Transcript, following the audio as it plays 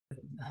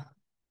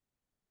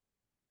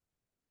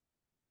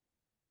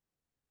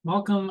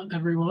Welcome,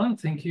 everyone.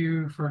 Thank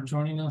you for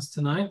joining us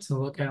tonight to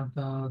look at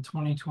the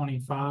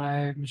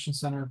 2025 Mission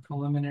Center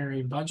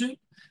preliminary budget.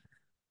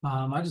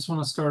 I just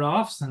want to start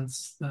off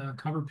since the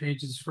cover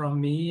page is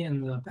from me in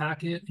the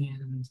packet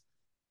and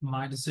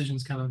my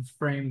decisions kind of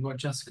framed what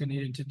Jessica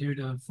needed to do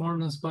to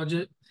form this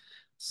budget.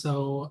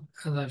 So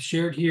as I've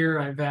shared here,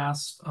 I've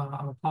asked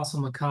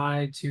Apostle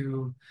Mackay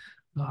to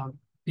uh,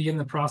 begin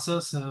the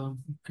process of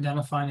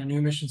identifying a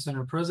new Mission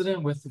Center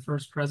president with the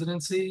first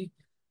presidency.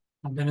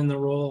 I've been in the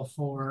role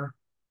for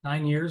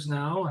 9 years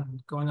now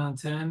and going on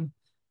 10,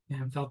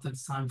 and felt that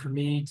it's time for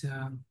me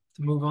to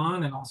move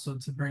on and also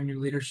to bring new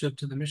leadership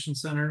to the Mission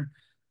Center.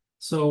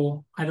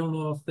 So I don't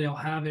know if they'll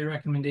have a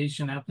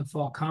recommendation at the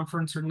fall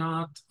conference or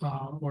not,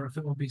 or if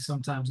it will be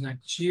sometimes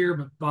next year,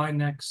 but by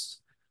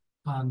next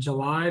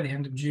July, the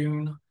end of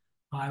June,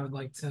 I would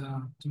like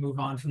to move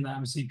on from the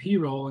MCP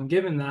role. And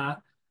given that,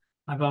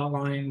 I've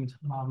outlined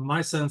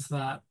my sense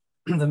that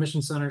the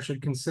Mission Center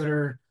should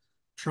consider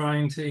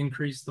trying to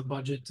increase the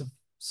budget to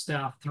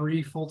staff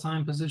 3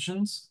 full-time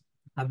positions.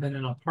 I've been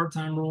in a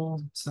part-time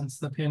role since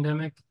the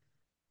pandemic,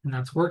 and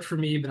that's worked for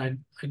me, but I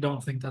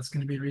don't think that's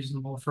going to be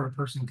reasonable for a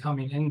person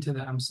coming into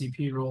the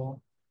MCP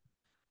role.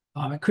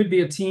 It could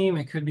be a team,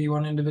 it could be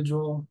one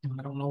individual.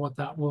 I don't know what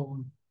that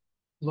will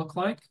look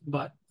like,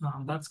 but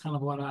that's kind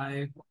of what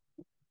I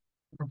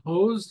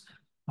proposed,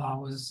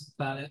 was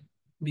that it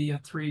be a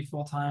 3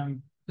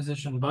 full-time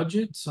position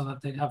budget so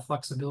that they'd have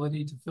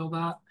flexibility to fill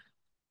that.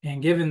 And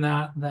given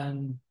that,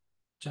 then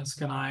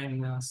Jessica and I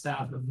and the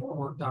staff have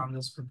worked on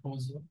this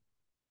proposal.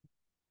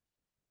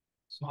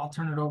 So I'll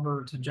turn it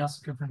over to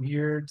Jessica from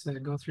here to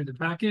go through the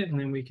packet, and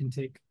then we can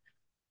take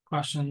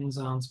questions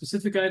on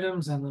specific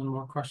items and then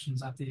more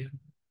questions at the end.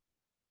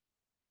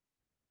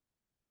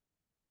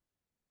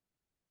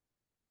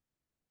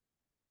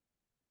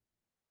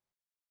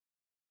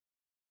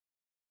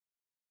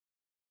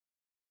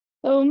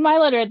 So my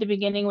letter at the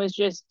beginning was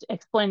just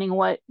explaining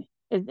what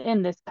is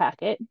in this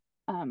packet.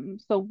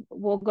 So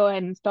we'll go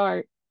ahead and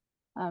start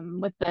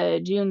with the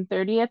June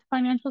 30th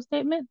financial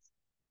statements.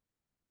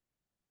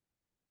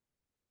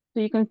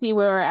 So you can see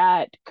where we're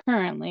at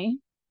currently.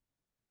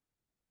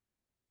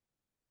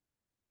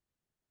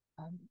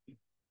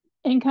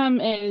 Income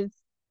is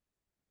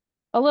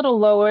a little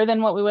lower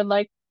than what we would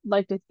like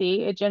to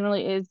see. It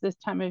generally is this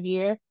time of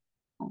year,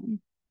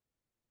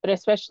 but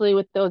especially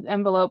with those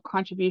envelope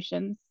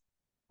contributions,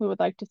 we would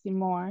like to see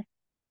more.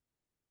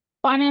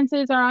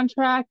 Finances are on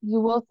track.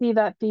 You will see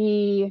that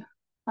the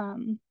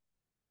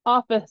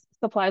office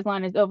supplies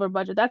line is over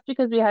budget. That's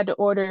because we had to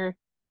order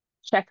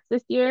checks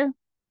this year.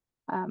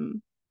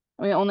 Um,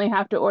 we only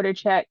have to order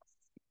checks.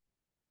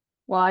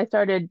 Well, I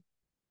started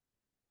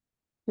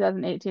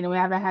 2018 and we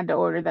haven't had to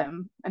order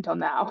them until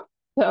now.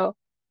 So,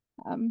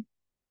 um,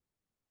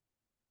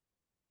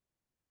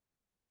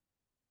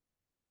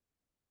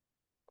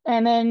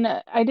 and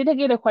then I did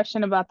get a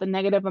question about the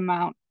negative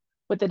amount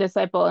with the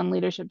disciple and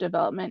leadership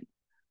development.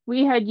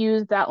 We had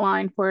used that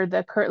line for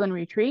the Kirtland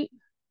retreat.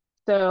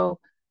 So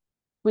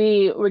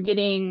we were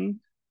getting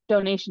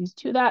donations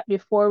to that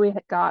before we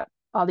had got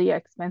all the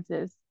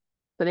expenses.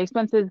 So the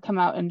expenses come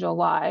out in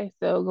July.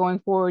 So going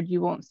forward,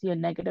 you won't see a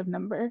negative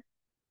number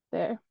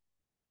there.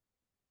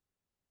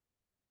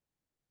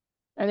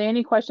 Are there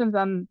any questions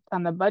on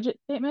the budget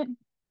statement?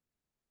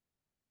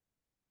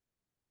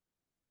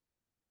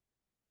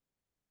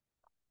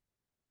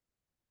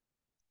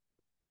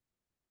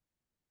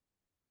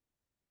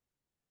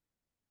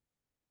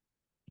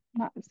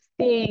 Not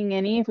seeing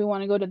any. If we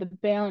want to go to the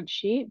balance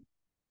sheet.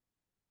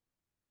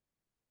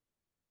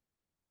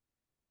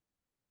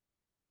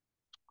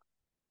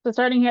 So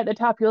starting here at the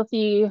top, you'll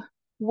see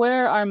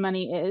where our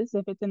money is,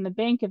 if it's in the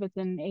bank, if it's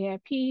in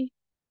AIP.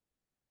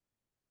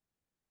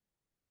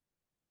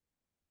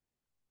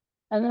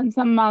 And then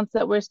some amounts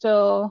that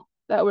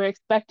we're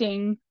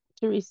expecting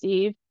to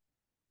receive.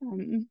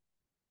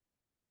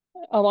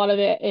 A lot of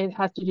it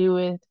has to do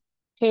with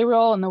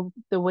payroll and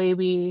the way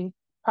we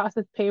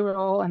process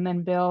payroll and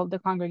then bill the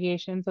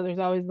congregation. So there's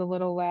always a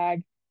little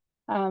lag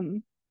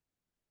um,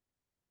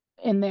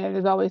 in there.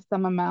 There's always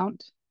some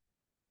amount.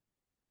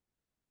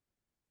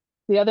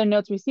 The other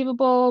notes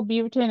receivable,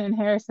 Beaverton and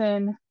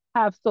Harrison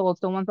have sold.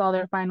 So once all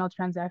their final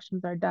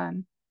transactions are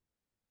done,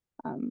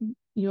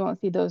 you won't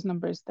see those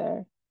numbers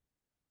there.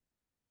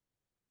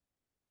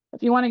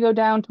 If you want to go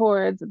down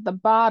towards the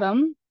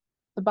bottom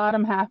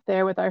half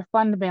there with our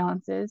fund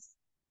balances,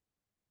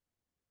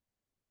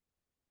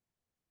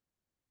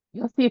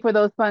 you'll see for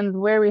those funds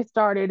where we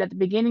started at the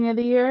beginning of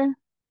the year,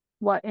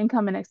 what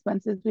income and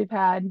expenses we've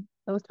had,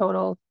 those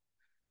totals,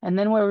 and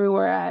then where we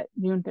were at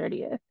June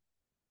 30th.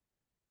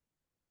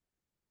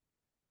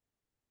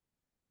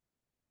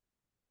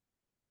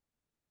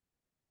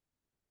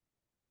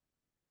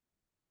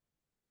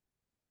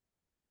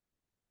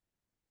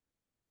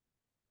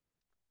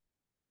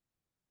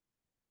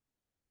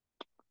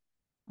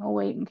 I'll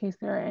wait in case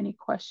there are any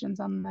questions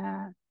on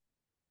that.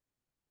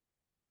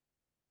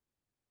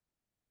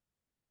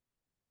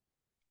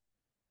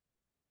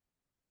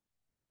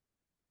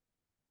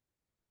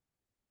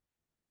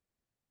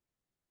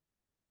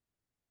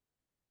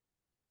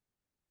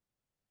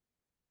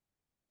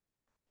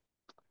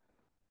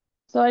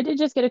 So I did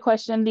just get a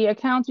question. The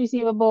accounts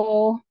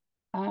receivable,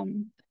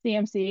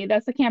 CMC,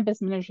 that's the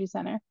Campus Ministry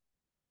Center.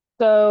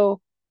 So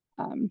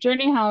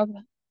Journey House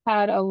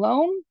had a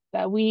loan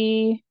that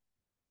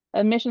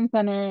Mission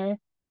Center,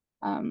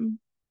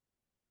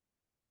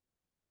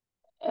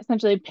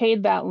 essentially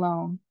paid that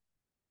loan.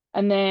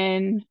 And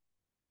then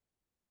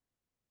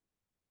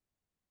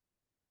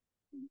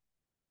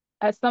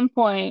at some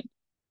point,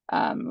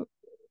 the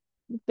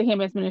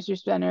Campus Ministry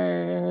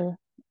Center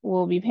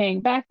will be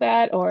paying back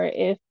that, or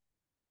if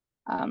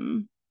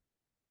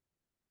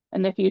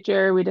in the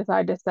future we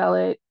decide to sell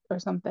it or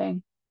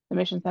something, the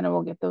Mission Center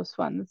will get those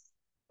funds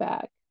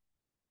back.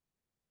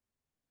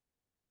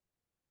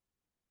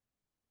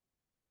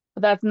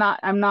 But that's not,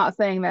 I'm not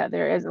saying that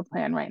there is a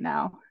plan right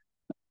now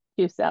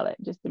to sell it,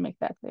 just to make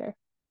that clear.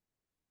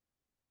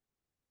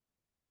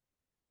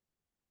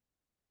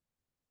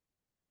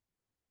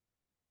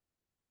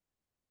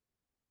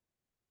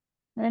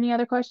 Are there any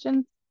other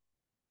questions?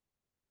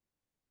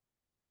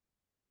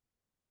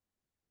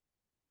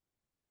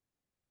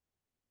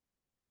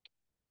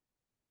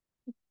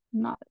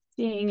 Not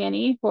seeing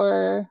any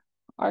for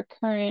our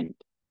current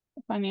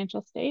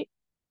financial state.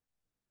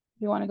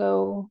 If you want to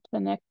go to the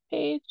next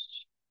page.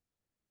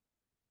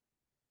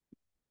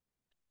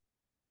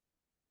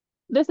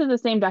 This is the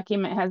same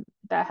document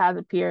that has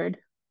appeared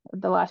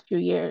the last few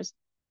years.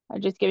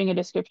 Just giving a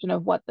description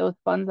of what those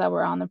funds that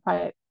were on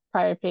the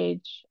prior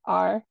page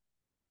are.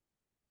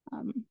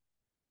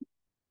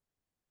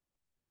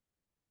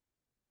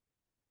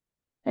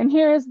 And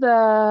here is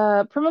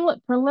the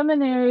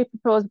preliminary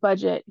proposed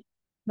budget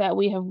that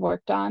we have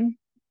worked on.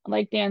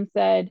 Like Dan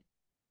said,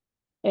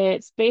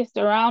 it's based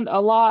around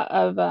a lot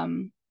of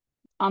on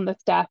the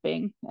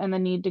staffing and the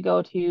need to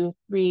go to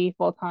 3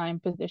 full-time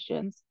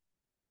positions.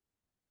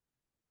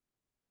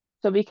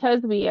 So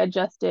because we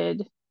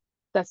adjusted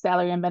the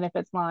salary and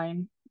benefits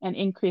line and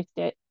increased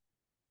it,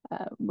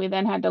 we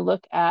then had to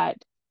look at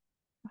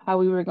how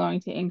we were going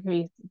to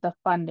increase the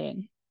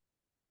funding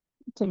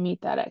to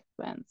meet that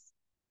expense.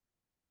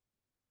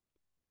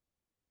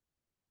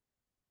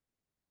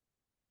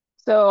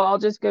 So I'll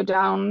just go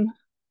down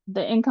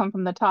the income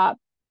from the top.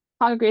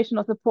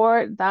 Congregational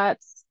support,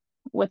 that's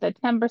with a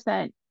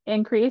 10%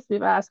 increase.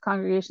 We've asked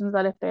congregations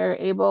that if they're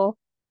able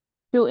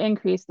to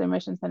increase their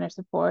mission center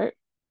support.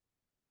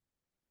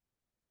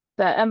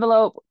 The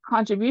envelope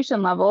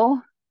contribution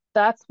level,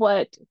 that's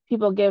what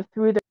people give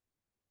through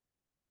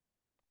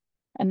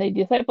and the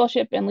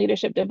discipleship and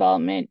leadership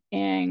development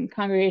and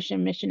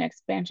congregation mission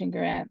expansion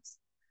grants.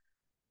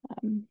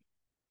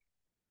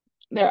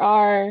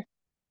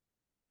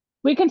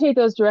 We can take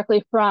those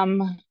directly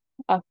from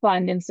a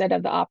fund instead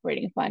of the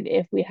operating fund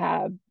if we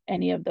have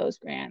any of those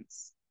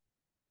grants.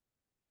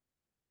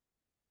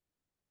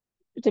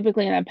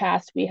 Typically in the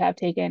past, we have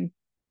taken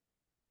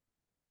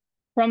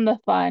from the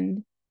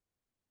fund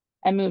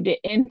and moved it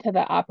into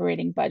the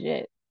operating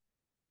budget,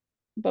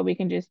 but we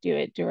can just do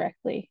it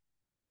directly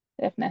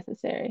if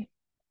necessary.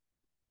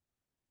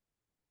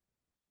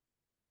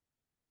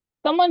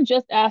 Someone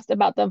just asked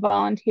about the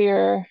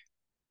volunteer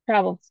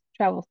travel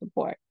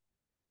support.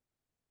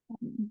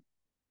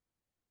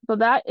 So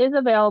that is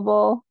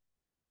available.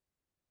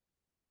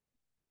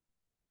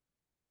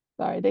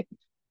 Sorry,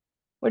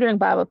 we're doing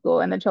Bible school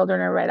and the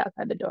children are right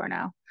outside the door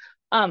now.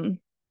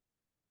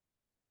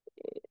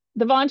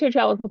 The volunteer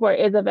travel support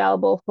is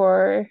available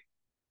for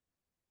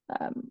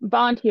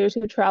volunteers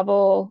who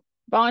travel,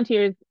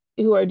 volunteers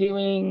who are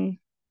doing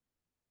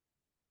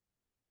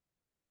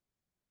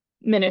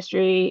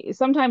ministry.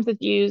 Sometimes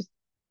it's used,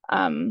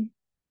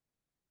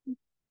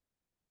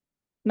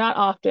 not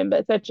often,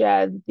 but such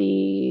as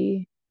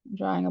I'm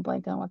drawing a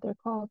blank on what they're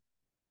called.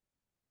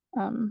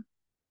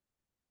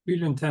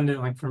 We'd intend it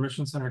like for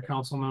Mission Center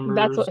council members.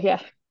 That's what,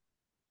 yeah.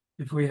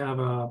 If we have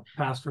a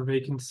pastor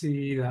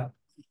vacancy that,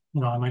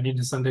 I might need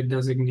to send a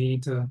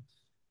designee to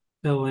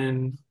fill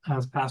in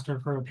as pastor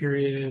for a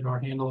period or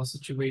handle a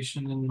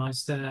situation in my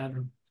stead.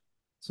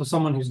 So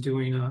someone who's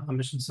doing a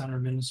mission center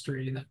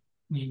ministry that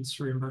needs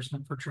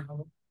reimbursement for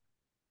travel.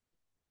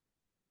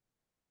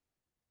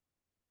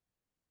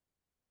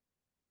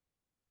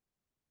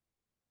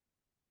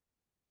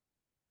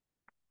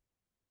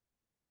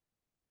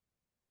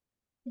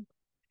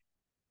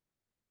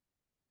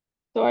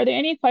 So are there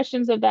any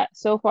questions of that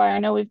so far? I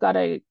know we've got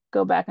to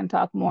go back and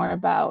talk more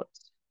about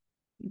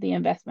the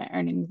investment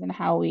earnings and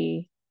how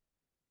we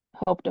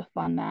hope to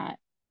fund that.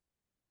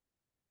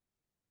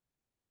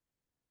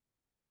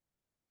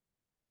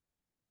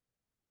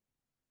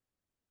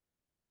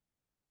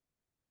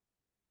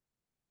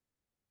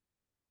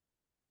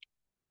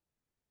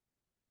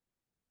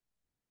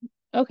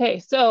 Okay,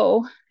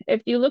 so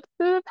if you look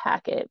through the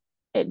packet,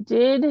 it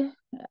did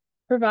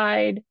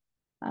provide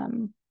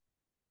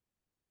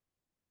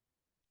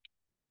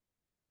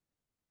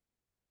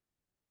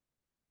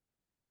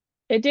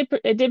it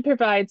did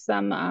provide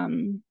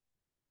some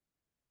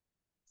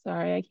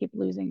sorry, I keep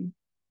losing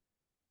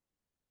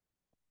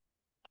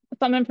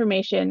some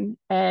information,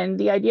 and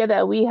the idea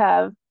that we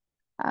have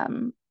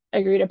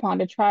agreed upon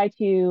to try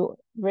to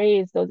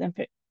raise those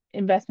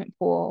investment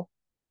pool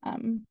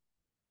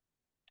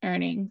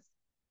earnings.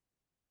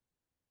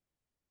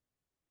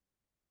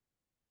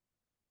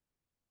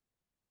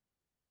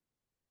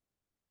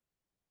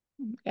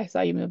 I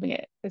saw you moving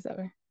it. It's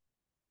over.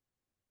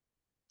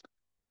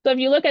 So if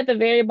you look at the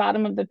very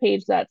bottom of the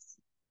page that's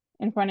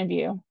in front of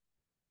you,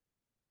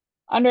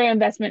 under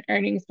investment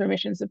earnings for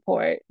mission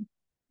support,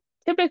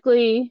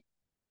 typically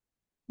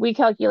we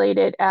calculate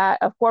it at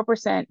a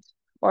 4%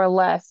 or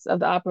less of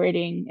the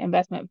operating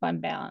investment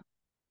fund balance.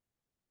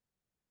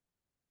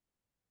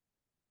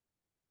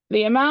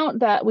 The amount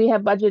that we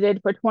have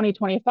budgeted for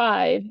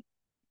 2025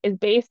 is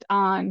based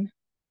on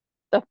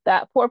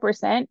that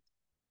 4%,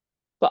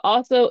 but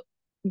also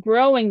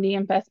growing the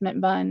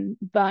investment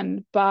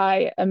fund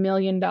by $1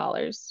 million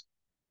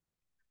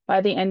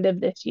by the end of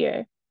this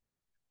year.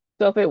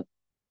 So if it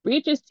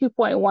reaches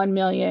 2.1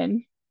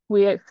 million,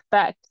 we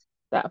expect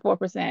that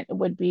 4%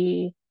 would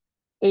be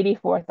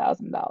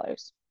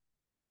 $84,000.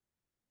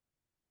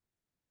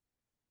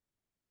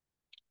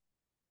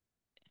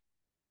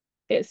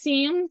 It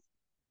seems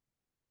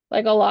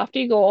like a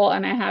lofty goal,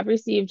 and I have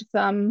received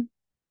some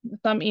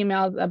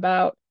emails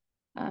about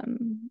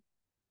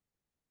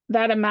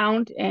that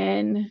amount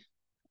and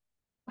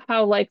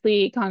how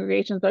likely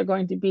congregations are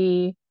going to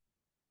be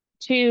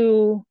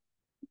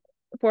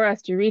for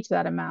us to reach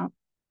that amount.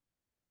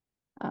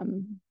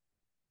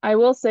 I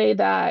will say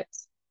that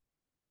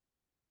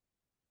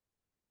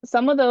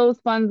some of those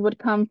funds would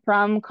come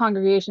from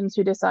congregations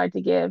who decide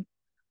to give.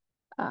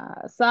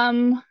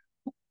 Some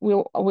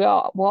we'll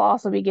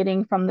also be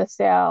getting from the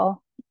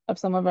sale of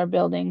some of our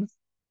buildings,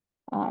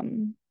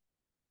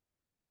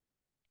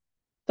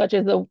 such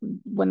as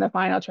when the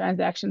final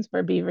transactions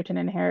for Beaverton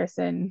and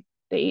Harrison,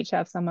 they each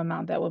have some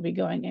amount that will be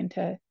going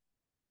into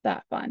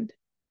that fund.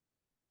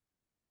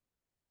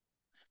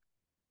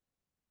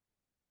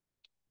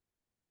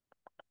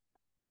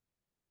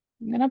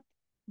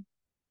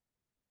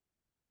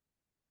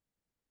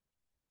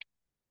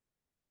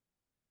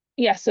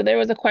 Yes, so there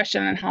was a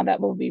question on how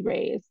that will be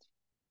raised.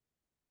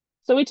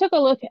 So we took a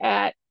look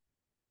at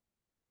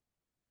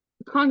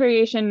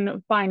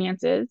congregation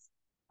finances,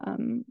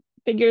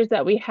 figures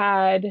that we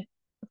had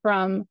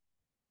from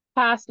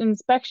past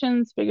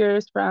inspections,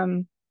 figures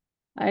from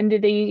end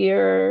of the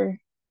year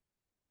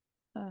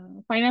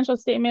financial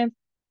statements,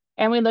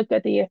 and we looked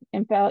at the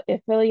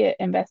affiliate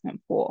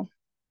investment pool.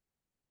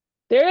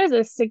 There is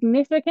a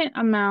significant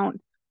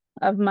amount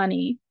of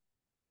money,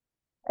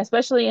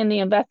 especially in the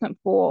investment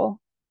pool,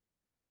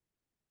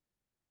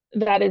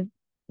 that is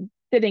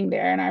sitting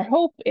there. And our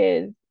hope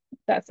is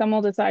that some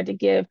will decide to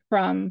give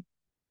from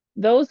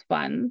those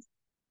funds.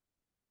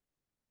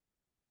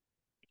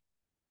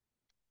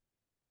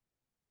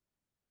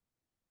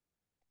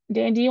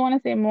 Dan, do you want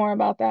to say more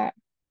about that?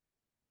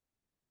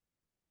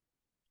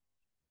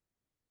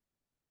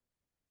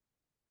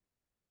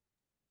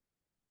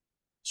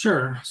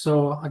 Sure.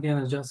 So again,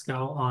 as Jessica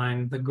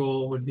outlined, the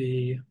goal would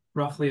be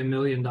roughly $1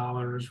 million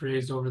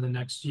raised over the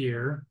next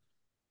year.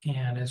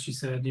 And as she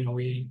said,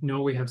 we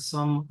know we have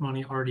some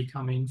money already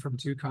coming from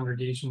 2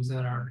 congregations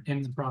that are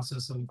in the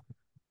process of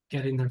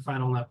getting their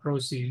final net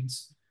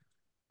proceeds.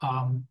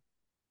 The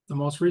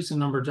most recent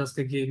number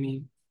Jessica gave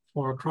me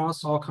for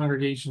across all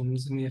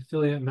congregations in the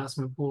affiliate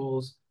investment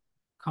pools,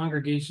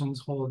 congregations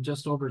hold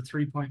just over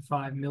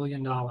 $3.5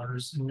 million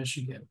in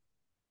Michigan.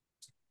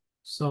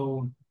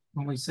 So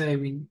when we say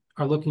we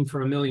are looking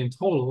for $1 million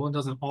total, it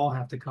doesn't all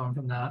have to come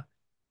from that.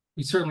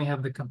 We certainly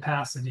have the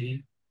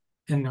capacity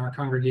in our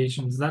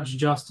congregations. That's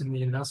just in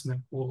the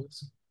investment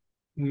pools.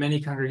 Many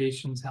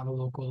congregations have a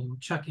local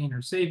checking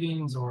or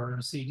savings or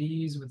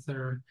CDs with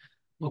their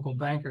local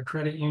bank or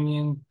credit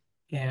union.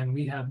 And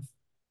we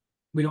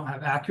don't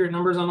have accurate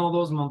numbers on all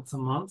those month to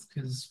month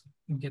because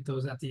we get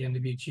those at the end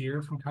of each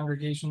year from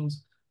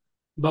congregations.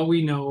 But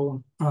we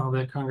know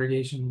that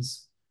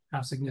congregations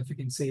have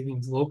significant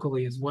savings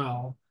locally as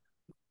well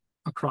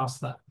across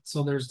that.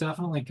 So there's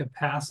definitely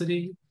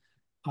capacity.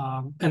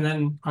 And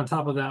then on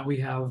top of that, we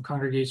have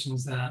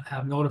congregations that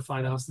have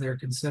notified us they're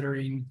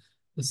considering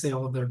the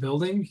sale of their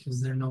building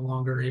because they're no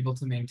longer able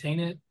to maintain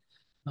it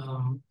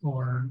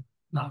or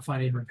not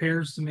finding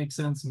repairs to make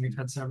sense. And we've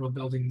had several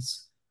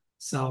buildings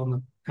sell in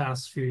the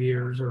past few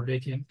years, or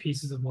vacant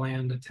pieces of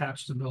land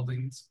attached to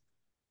buildings.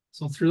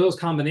 So through those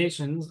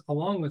combinations,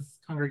 along with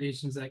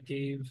congregations that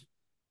gave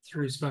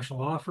through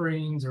special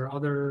offerings or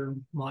other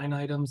line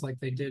items like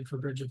they did for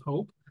Bridge of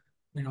Hope,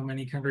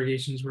 many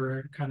congregations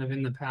were kind of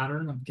in the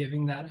pattern of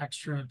giving that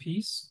extra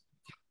piece.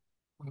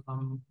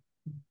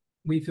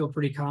 We feel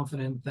pretty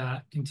confident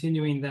that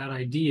continuing that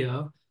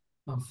idea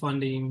of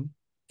funding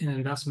an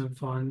investment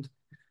fund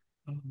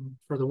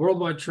for the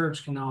Worldwide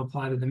Church can now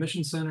apply to the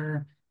Mission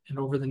Center. And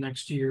over the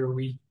next year,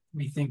 we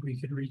think we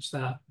could reach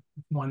that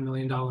 $1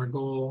 million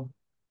goal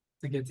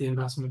to get the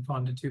investment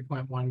fund to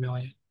 2.1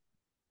 million.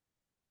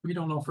 We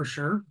don't know for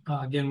sure.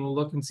 Again, we'll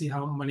look and see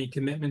how many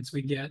commitments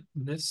we get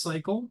this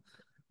cycle.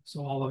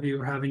 So all of you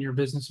are having your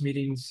business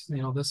meetings,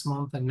 this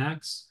month and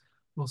next.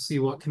 We'll see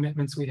what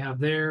commitments we have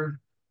there.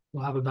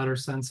 We'll have a better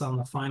sense on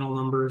the final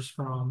numbers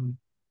from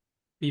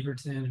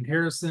Beaverton and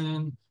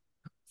Harrison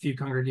few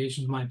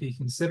congregations might be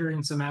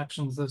considering some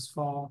actions this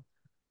fall.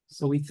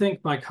 So we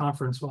think by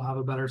conference, we'll have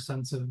a better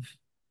sense of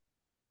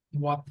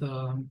what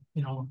the,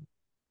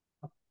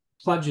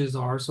 pledges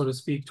are, so to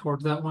speak,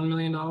 towards that $1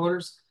 million.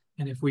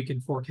 And if we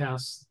can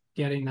forecast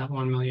getting that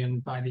 1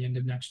 million by the end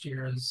of next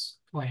year as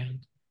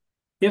planned.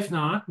 If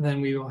not, then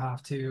we will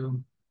have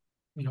to,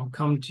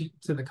 come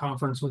to the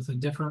conference with a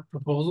different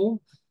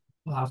proposal.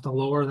 We'll have to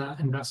lower that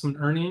investment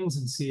earnings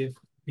and see if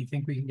we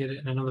think we can get it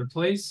in another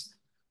place,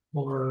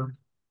 or,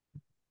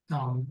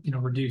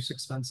 reduce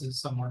expenses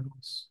somewhere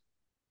else.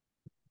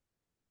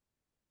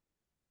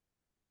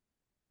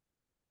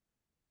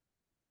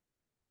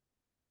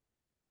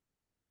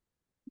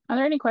 Are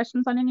there any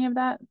questions on any of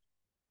that?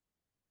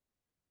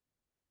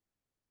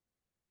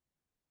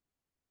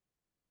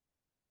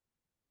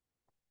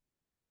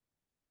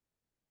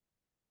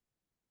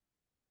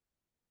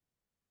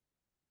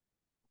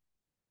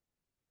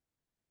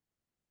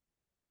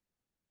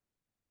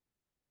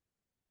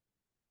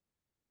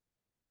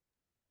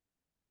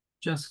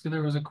 Jessica,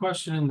 there was a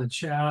question in the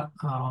chat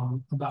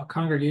about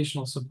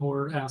congregational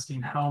support,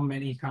 asking how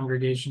many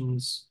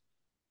congregations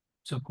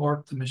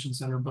support the Mission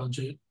Center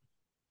budget.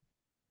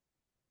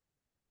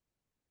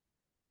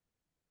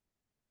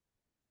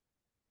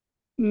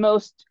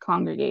 Most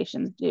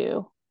congregations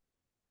do.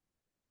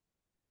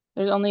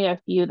 There's only a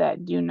few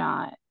that do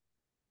not.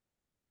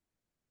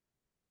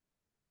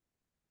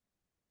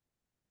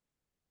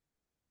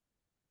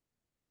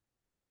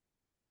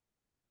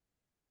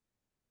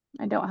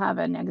 I don't have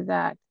an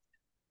exact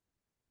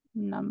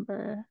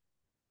number.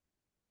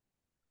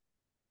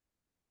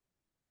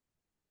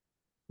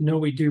 No,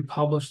 we do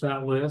publish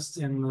that list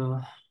in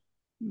the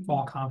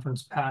fall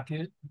conference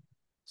packet.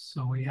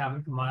 So we have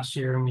it from last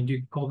year, and we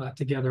do pull that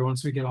together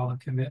once we get all the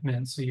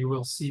commitments. So you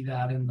will see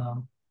that in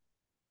the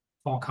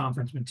fall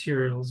conference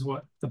materials,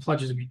 what the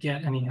pledges we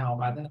get anyhow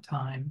by that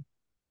time.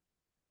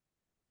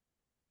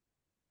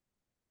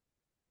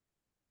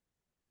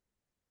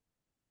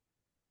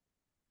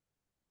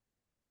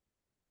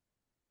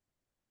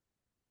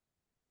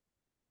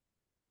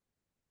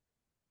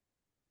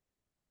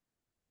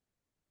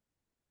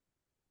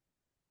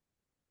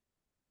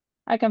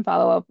 I can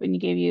follow up and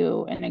give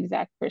you an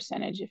exact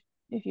percentage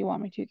if you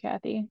want me to,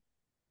 Kathy.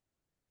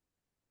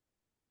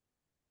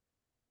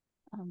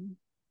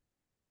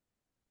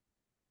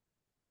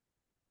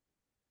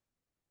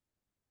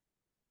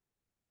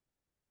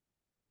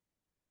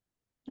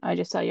 I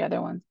just saw the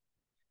other ones.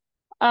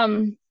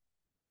 I'll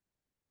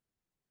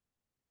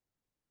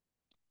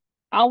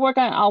work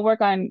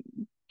on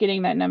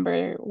getting that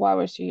number while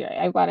we're here.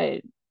 I've got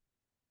to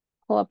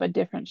pull up a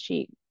different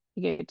sheet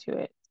to get to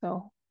it.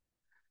 So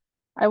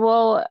I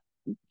will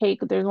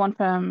there's one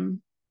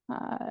from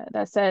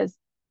that says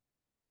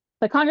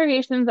the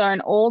congregations are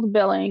in old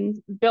buildings,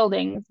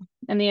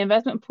 and the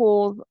investment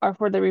pools are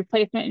for the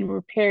replacement and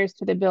repairs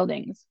to the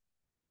buildings.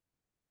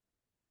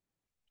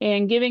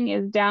 And giving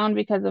is down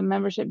because of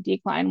membership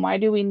decline. Why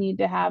do we need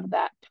to have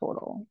that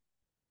total?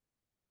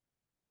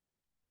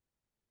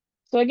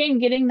 So again,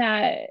 getting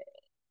that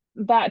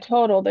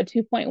total, the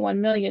 2.1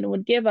 million,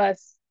 would give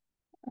us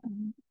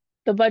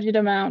the budget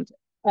amount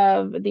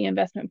of the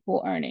investment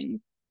pool earnings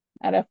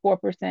at a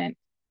 4%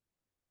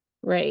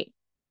 rate.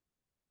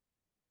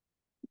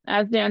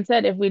 As Dan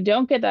said, if we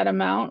don't get that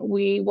amount,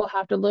 we will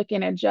have to look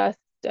and adjust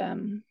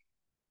the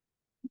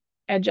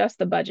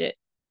budget.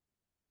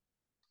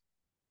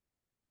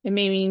 It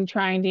may mean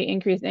trying to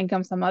increase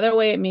income some other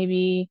way. It may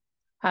be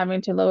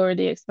having to lower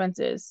the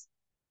expenses.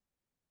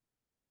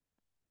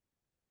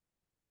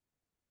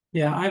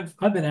 Yeah,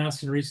 I've been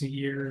asked in recent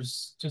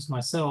years, just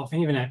myself,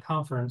 and even at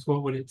conference,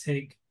 what would it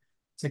take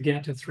to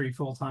get to 3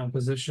 full-time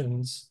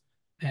positions?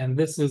 And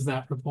this is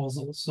that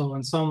proposal. So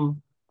in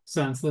some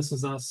sense, this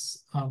is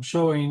us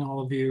showing all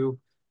of you,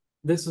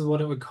 this is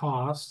what it would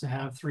cost to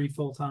have 3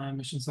 full-time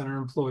Mission Center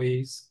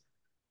employees.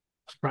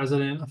 A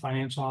president, a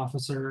financial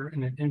officer,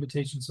 and an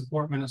invitation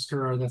support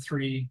minister are the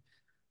 3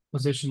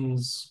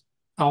 positions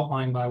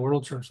outlined by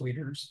World Church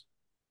leaders.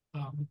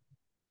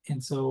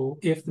 And so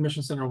if the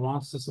Mission Center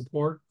wants to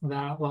support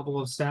that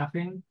level of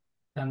staffing,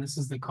 then this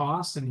is the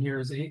cost, and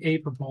here's a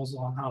proposal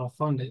on how to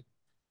fund it.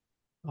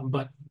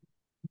 But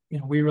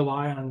we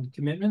rely on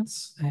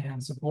commitments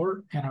and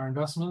support and our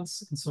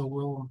investments, and so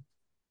we'll,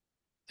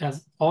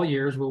 as all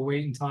years, we'll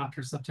wait until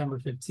after September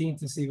 15th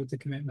to see what the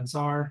commitments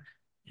are,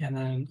 and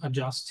then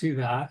adjust to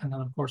that. And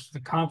then, of course, the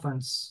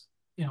conference,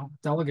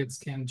 delegates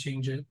can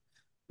change it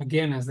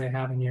again as they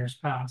have in years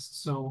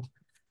past. So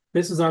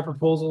this is our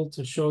proposal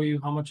to show you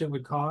how much it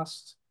would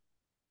cost,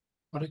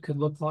 what it could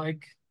look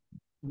like,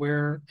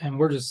 and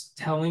we're just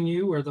telling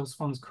you where those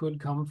funds could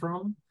come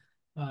from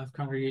if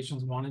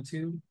congregations wanted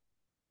to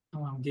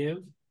give.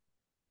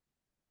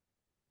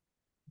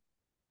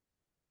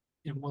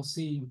 And we'll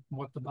see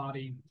what the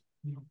body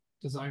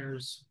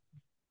desires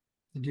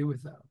to do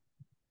with that.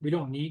 We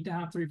don't need to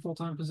have 3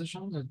 full-time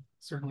positions. It's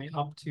certainly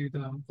up to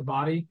the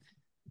body.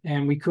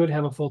 And we could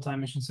have a full-time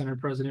Mission Center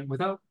president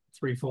without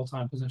 3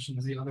 full-time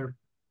positions. The other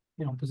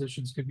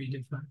positions could be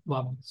different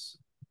levels.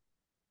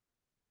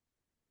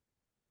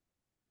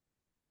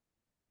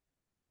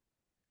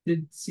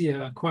 did see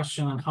a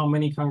question on how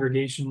many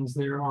congregations.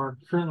 There are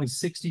currently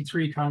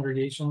 63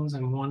 congregations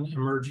and one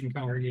emerging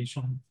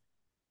congregation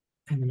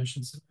in the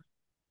Mission Center.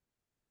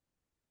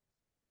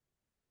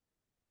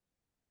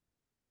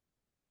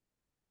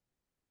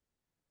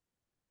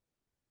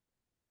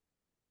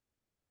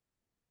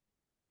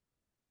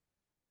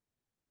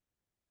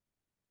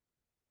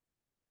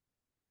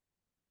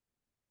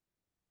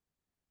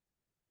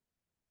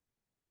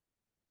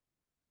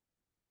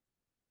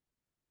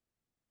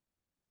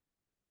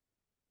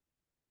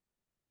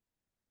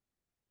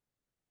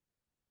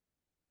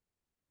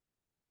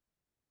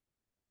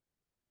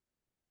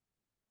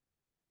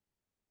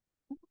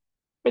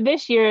 For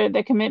this year,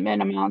 the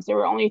commitment amounts, there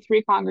were only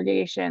 3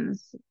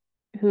 congregations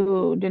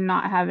who did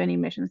not have any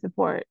mission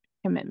support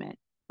commitment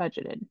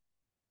budgeted.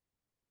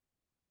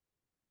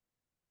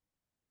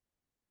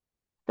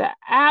 The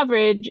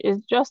average is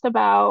just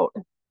about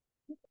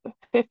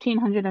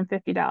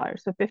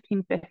 $1,550, so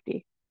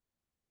 $1,550.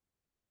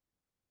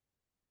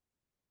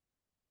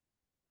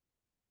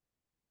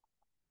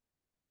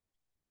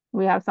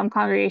 We have some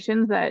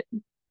congregations that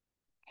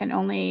can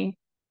only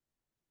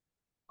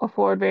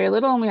afford very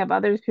little, and we have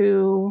others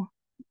who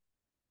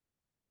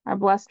are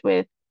blessed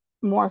with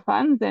more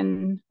funds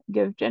and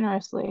give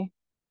generously.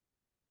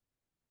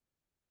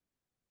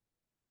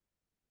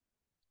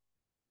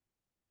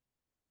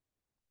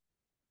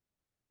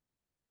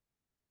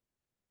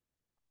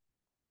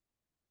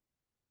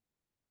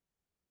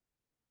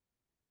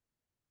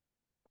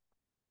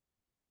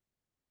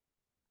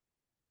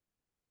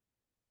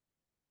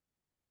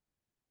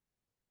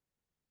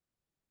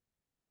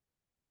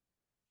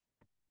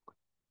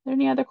 Are there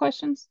any other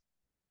questions?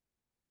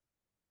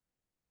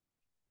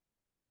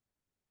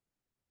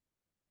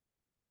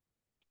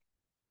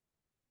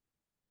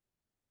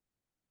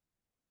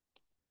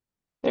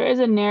 There is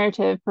a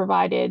narrative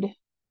provided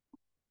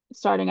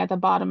starting at the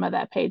bottom of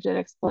that page that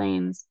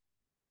explains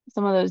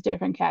some of those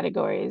different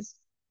categories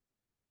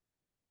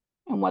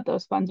and what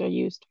those funds are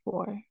used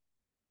for.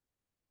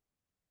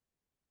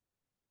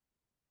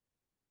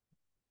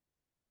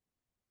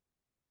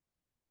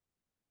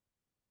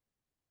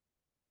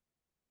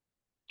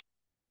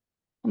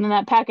 And then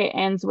that packet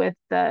ends with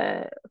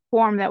the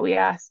form that we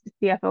asked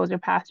CFOs or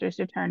pastors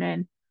to turn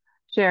in,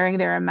 sharing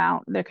their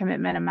amount, their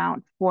commitment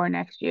amount for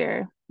next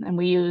year. And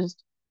we used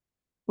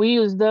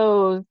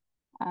those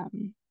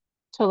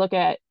to look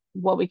at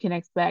what we can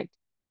expect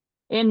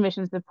in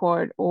mission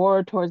support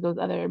or towards those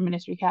other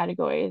ministry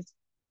categories,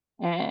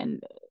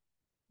 and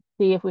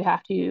see if we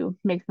have to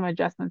make some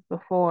adjustments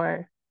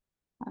before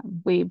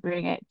we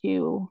bring it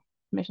to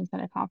Mission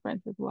Center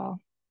Conference as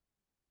well.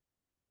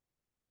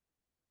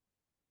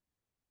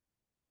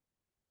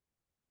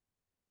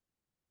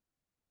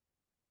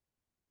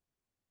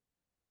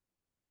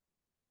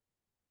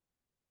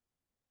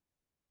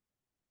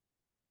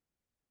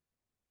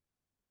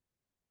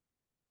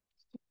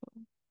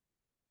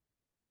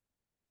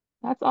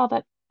 That's all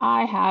that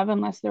I have,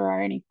 unless there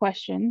are any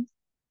questions.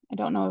 I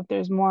don't know if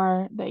there's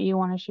more that you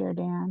want to share,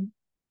 Dan.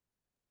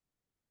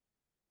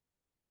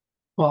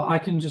 Well, I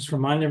can just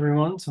remind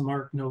everyone to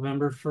mark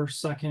November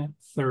 1st, 2nd,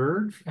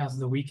 3rd as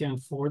the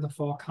weekend for the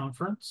fall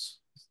conference.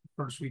 It's the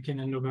first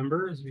weekend in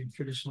November, as we've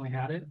traditionally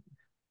had it.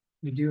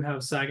 We do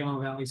have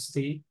Saginaw Valley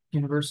State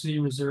University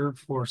reserved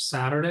for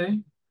Saturday.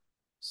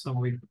 So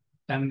we've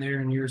been there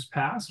in years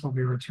past. We'll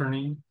be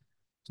returning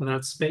to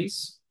that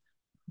space.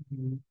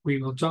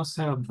 We will just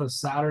have the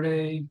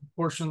Saturday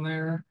portion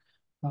there.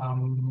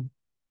 The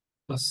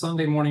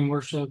Sunday morning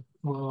worship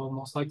will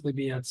most likely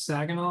be at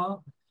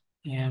Saginaw,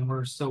 and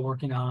we're still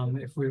working on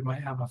if we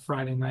might have a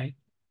Friday night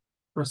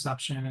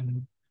reception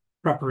and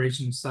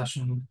preparation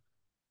session,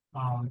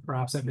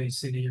 perhaps at Bay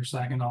City or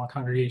Saginaw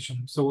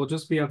congregation. So we'll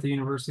just be at the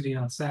university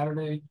on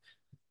Saturday,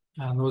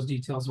 and those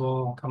details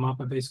will come up.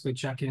 And basically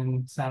check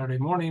in Saturday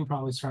morning,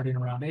 probably starting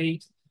around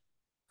 8.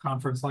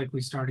 Conference likely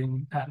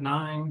starting at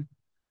 9.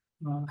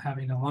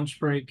 Having a lunch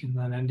break and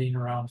then ending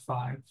around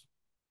 5.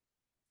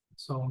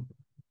 So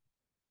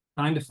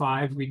 9 to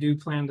 5, we do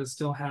plan to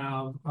still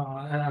have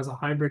as a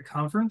hybrid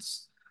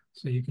conference.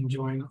 So you can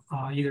join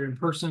either in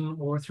person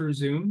or through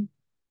Zoom,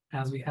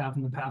 as we have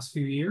in the past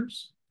few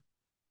years.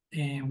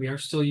 And we are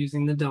still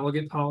using the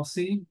delegate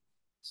policy.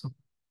 So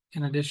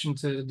in addition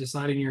to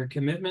deciding your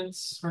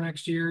commitments for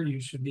next year, you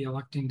should be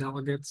electing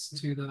delegates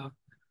to the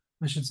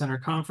Mission Center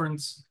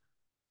Conference.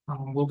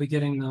 We'll be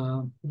getting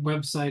the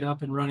website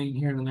up and running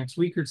here in the next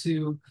week or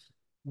two.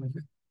 We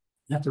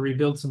have to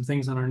rebuild some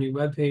things on our new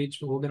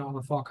webpage, but we'll get all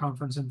the fall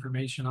conference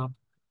information up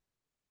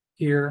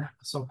here.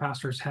 So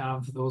pastors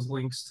have those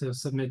links to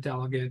submit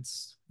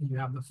delegates. You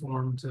have the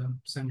form to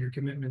send your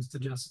commitments to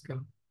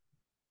Jessica.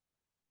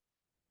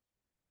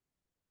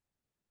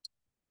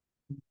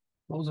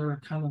 Those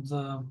are kind of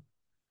the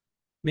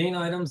main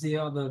items.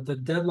 The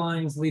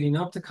deadlines leading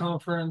up to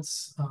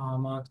conference.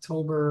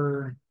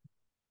 October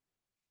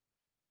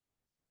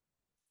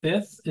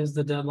 5th is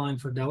the deadline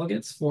for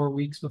delegates, 4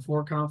 weeks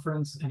before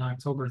conference, and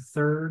October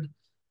 3rd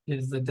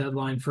is the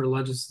deadline for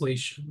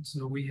legislation.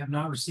 So we have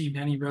not received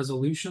any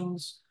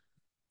resolutions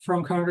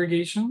from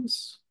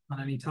congregations. on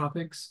any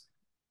topics.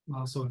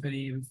 Also, if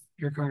any of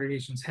your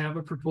congregations have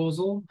a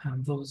proposal,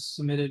 have those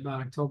submitted by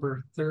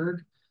October 3rd.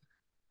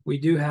 We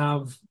do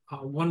have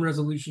one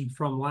resolution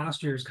from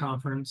last year's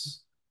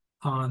conference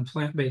on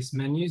plant-based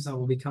menus that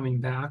will be coming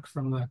back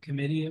from the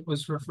committee it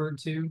was referred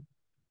to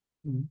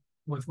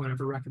with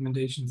whatever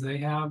recommendations they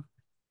have.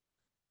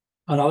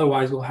 And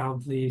otherwise, we'll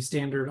have the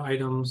standard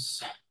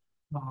items,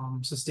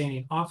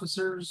 sustaining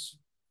officers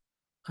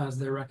as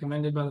they're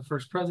recommended by the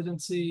First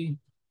Presidency,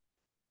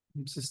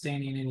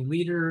 sustaining any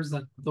leaders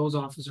that those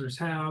officers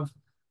have,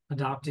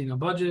 adopting a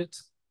budget,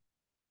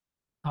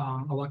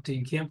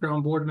 electing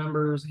campground board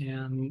members,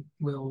 and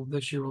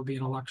this year will be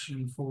an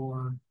election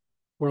for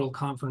World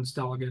Conference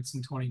delegates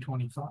in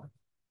 2025.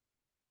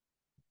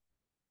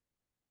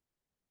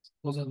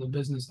 Those are the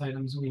business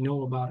items we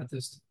know about at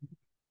this time.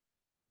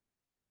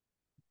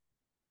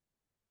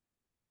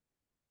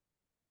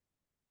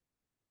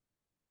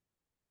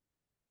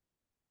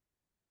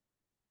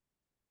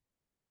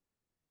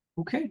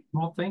 Okay,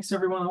 well, thanks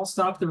everyone. I'll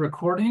stop the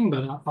recording,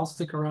 but I'll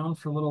stick around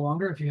for a little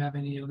longer if you have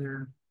any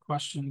other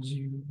questions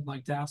you would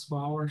like to ask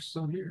while we're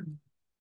still here.